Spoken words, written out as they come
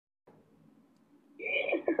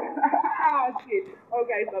shit.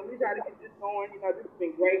 Okay, so we try to get this going. You know, this has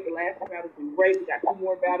been great. The last battle's been great. We got two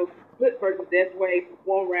more battles. Split versus Deathwave.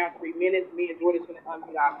 1 round, 3 minutes. Me and Jordan's gonna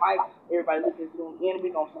unmute our mic. Everybody listen to him in.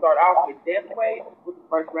 We're gonna start off with Deathwave with the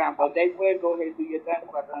first round. So Deathwave, go ahead and do your thing.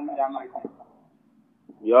 We're about to unmute our mic.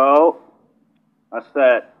 Yo, I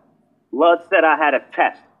said, Blood said I had a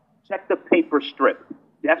test. Check the paper strip.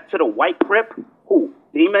 Death to the white crip? Who?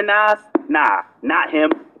 Demonized? Nah, not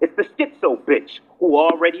him. It's the schizo bitch who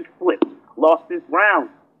already flipped. Lost his round.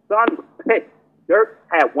 Son was pissed. Dirk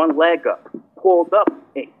had one leg up. Pulled up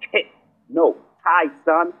and kicked. No, tie,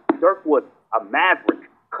 son. Dirk was a maverick.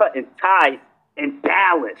 Cutting ties in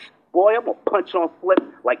Dallas. Boy, I'm gonna punch on Flip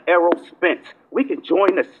like Errol Spence. We can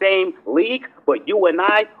join the same league, but you and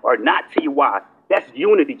I are not TY. That's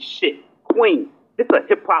unity shit. Queen, this a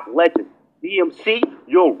hip-hop legend. DMC,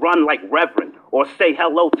 you'll run like Reverend, or say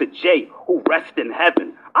hello to Jay, who rests in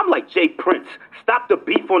heaven. I'm like Jay Prince. Stop the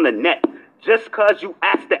beef on the net. Just cause you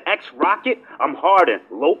asked the X-Rocket, I'm Harden.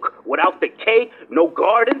 Loke, without the K, no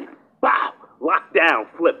garden. Bow, lockdown,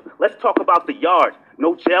 Flip. Let's talk about the yard.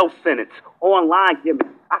 No jail sentence. Online gimmick.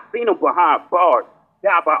 I seen him behind bars.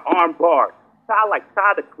 Down by arm bars. Ty like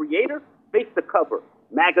Ty the Creator. Face the cover.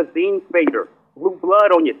 Magazine fader. Blue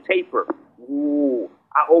blood on your taper. Ooh,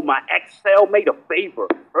 I owe my ex-cell mate a favor.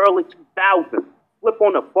 Early 2000s. Flip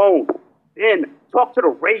on the phone. Then talk to the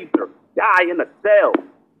razor. Die in the cell.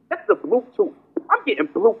 That's the Bluetooth. I'm getting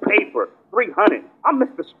blue paper. 300. I'm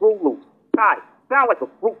Mr. Screw Loose. Ty, sound like a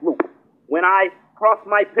Fruit Loop. When I cross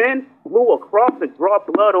my pen, blew across and draw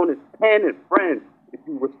blood on his pen and friends. If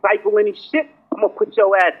you recycle any shit, I'm gonna put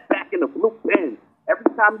your ass back in the blue bin. Every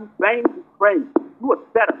time you bang, you friends. You a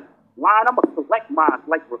setup. Line, I'm gonna select mine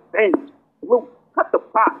like revenge. Blue, cut the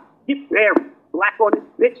pot, get buried. Black on this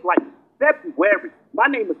bitch like February. My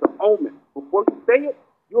name is the Omen. Before you say it,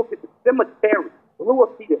 you'll get the cemetery. Blue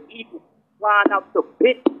will see the eagle. Flying out the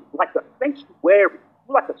bitch like a sanctuary.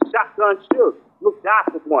 You like a shotgun should. Look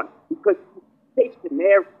die for one. Because you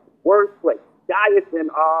stationary. Wordplay. Diet and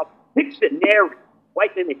dictionary.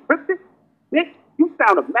 White and encrypted? Bitch, you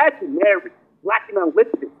sound imaginary. Black and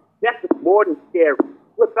unlisted. Death is more than scary.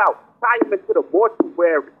 Flip out. Tie him into the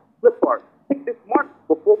mortuary. Flip art. Pick this mark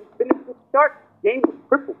before we finish this start. Game was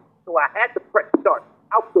crippled, so I had to press start.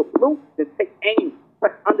 Out the blue, then take aim.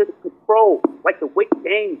 Press under the control, like the weight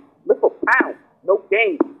game. Lift a pound. No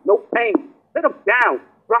gain, no pain. Sit him down.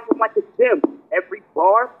 Drop him like a gym. Every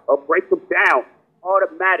bar, I'll break him down.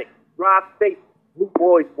 Automatic. Drive safe. Blue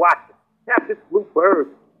boys watching. Tap this blue bird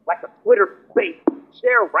like a Twitter space.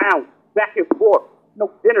 Share around, back and forth.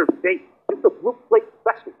 No dinner date. Just a blue plate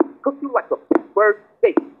special. Cook you like a Pittsburgh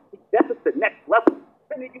steak. See, that's at the next level.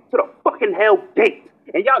 Sending you to the fucking hell gate.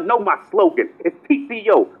 And y'all know my slogan. It's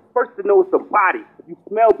TCO. First to know it's a body. If you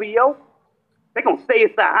smell BO, they gon' say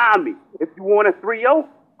it's a homie. If you want a 3-0,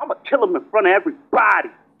 I'ma kill him in front of everybody.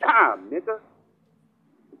 Time, nigga.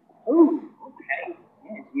 Ooh, okay.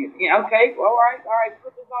 Yeah, okay. All right.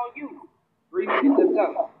 Put this on you. 3 minutes, let's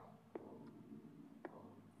go.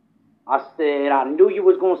 I said, I knew you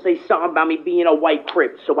was gonna say something about me being a white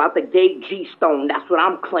crip. So out the gate, G-Stone, that's what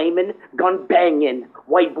I'm claiming. Gun banging,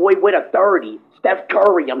 white boy with a 30. Steph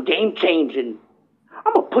Curry, I'm game changing.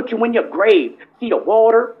 I'm gonna put you in your grave. See the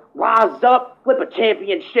water, rise up, flip a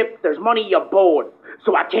championship. There's money aboard.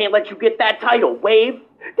 So I can't let you get that title, Wave.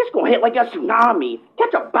 This gonna hit like a tsunami.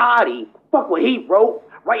 Catch a body. Fuck what he wrote.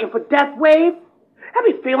 Writing for Deathwave? Had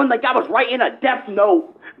me feeling like I was writing a death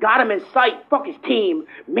note. Got him in sight, fuck his team.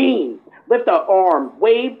 Mean. Lift a arm,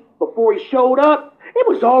 Wave. Before he showed up, it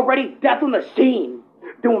was already death on the scene.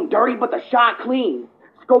 Do him dirty, but the shot clean.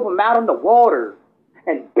 Scope him out on the water.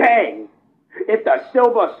 And bang. If the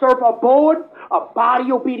Silver Surfer aboard, a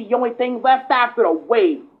body will be the only thing left after the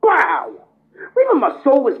wave. Wow! Leaving my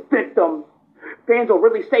soulless victim. Fans will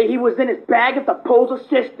really say he was in his bag if the polls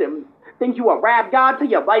assist him. Think you a rap god till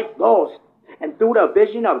your life lost. And through the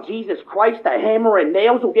vision of Jesus Christ, the hammer and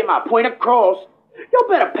nails will get my point across. Y'all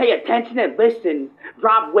better pay attention and listen.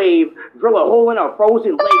 Drop wave, drill a hole in a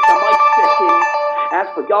frozen lake, I might fishing.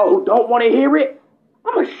 As for y'all who don't want to hear it,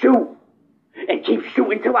 I'ma shoot. And keep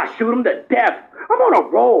shooting till I shoot him to death. I'm on a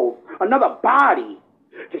roll, another body.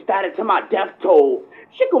 Just added to my death toll.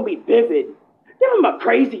 Shit gonna be vivid. Give him a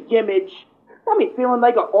crazy image. Got me feeling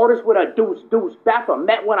like an artist with a deuce.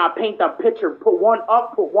 Baphomet when I paint the picture. Put one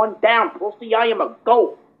up, put one down. Pussy, I am a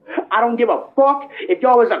goat. I don't give a fuck if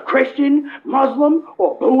y'all is a Christian, Muslim,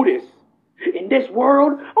 or Buddhist. In this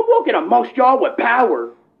world, I'm walking amongst y'all with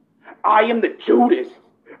power. I am the Judas.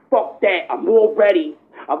 Fuck that, I'm all ready.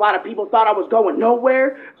 A lot of people thought I was going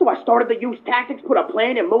nowhere, so I started to use tactics, put a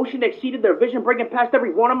plan in motion, exceeded their vision, bringing past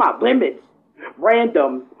every one of my limits.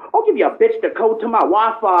 random. I'll give you a bitch the code to my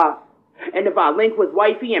Wi-Fi. And if I link with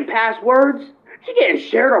wifey and passwords, she getting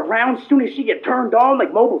shared around soon as she get turned on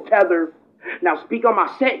like mobile tether. Now speak on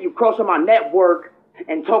my set, you cross on my network.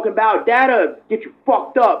 And talking about data, get you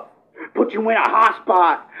fucked up. Put you in a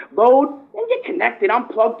hotspot. Load, and get connected. I'm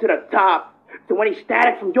plugged to the top. So any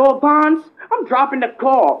static from your bonds, I'm dropping the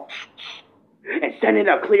call. And sending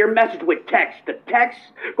a clear message with text. The text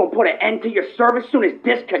gonna put an end to your service soon as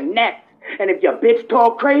disconnect. And if your bitch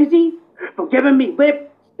talk crazy, for giving me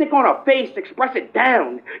lip, stick on her face, express it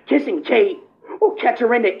down. Kissing Kate, or catch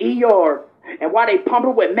her in the ER. And while they pump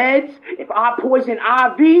her with meds, if I poison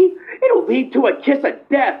IV, it'll lead to a kiss of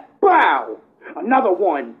death. Bow! Another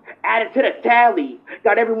one, added to the tally.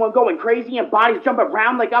 Got everyone going crazy and bodies jumping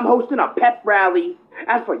around like I'm hosting a pep rally.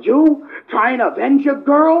 As for you, trying to avenge your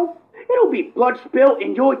girl, it'll be blood spilled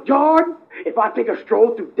in your yard if I take a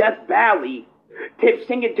stroll through Death Valley. Tip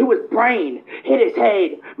singing to his brain, hit his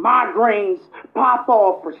head, migraines, pop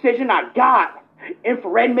off, precision I got.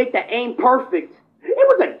 Infrared make the aim perfect.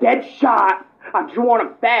 It was a dead shot. I drew on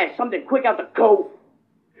him fast, something quick out the coat.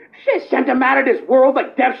 Shit sent him out of this world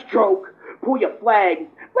like Deathstroke. Pull your flag,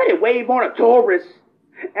 let it wave on a Taurus.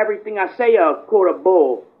 Everything I say quote a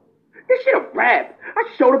bull. This shit a rap.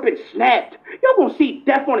 I showed up and snapped. Y'all gonna see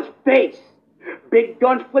death on his face. Big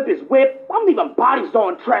guns flip his whip. I'm leaving bodies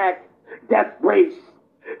on track. Death race.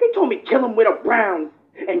 They told me kill him with a round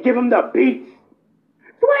and give him the beats.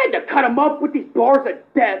 So I had to cut him up with these bars of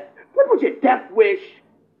death. What was your death wish?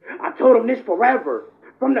 I told him this forever.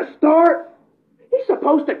 From the start, he's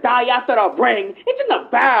supposed to die after the ring. It's in the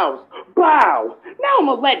vows. Bow. Now I'm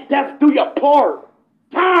gonna let death do your part.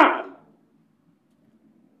 Time.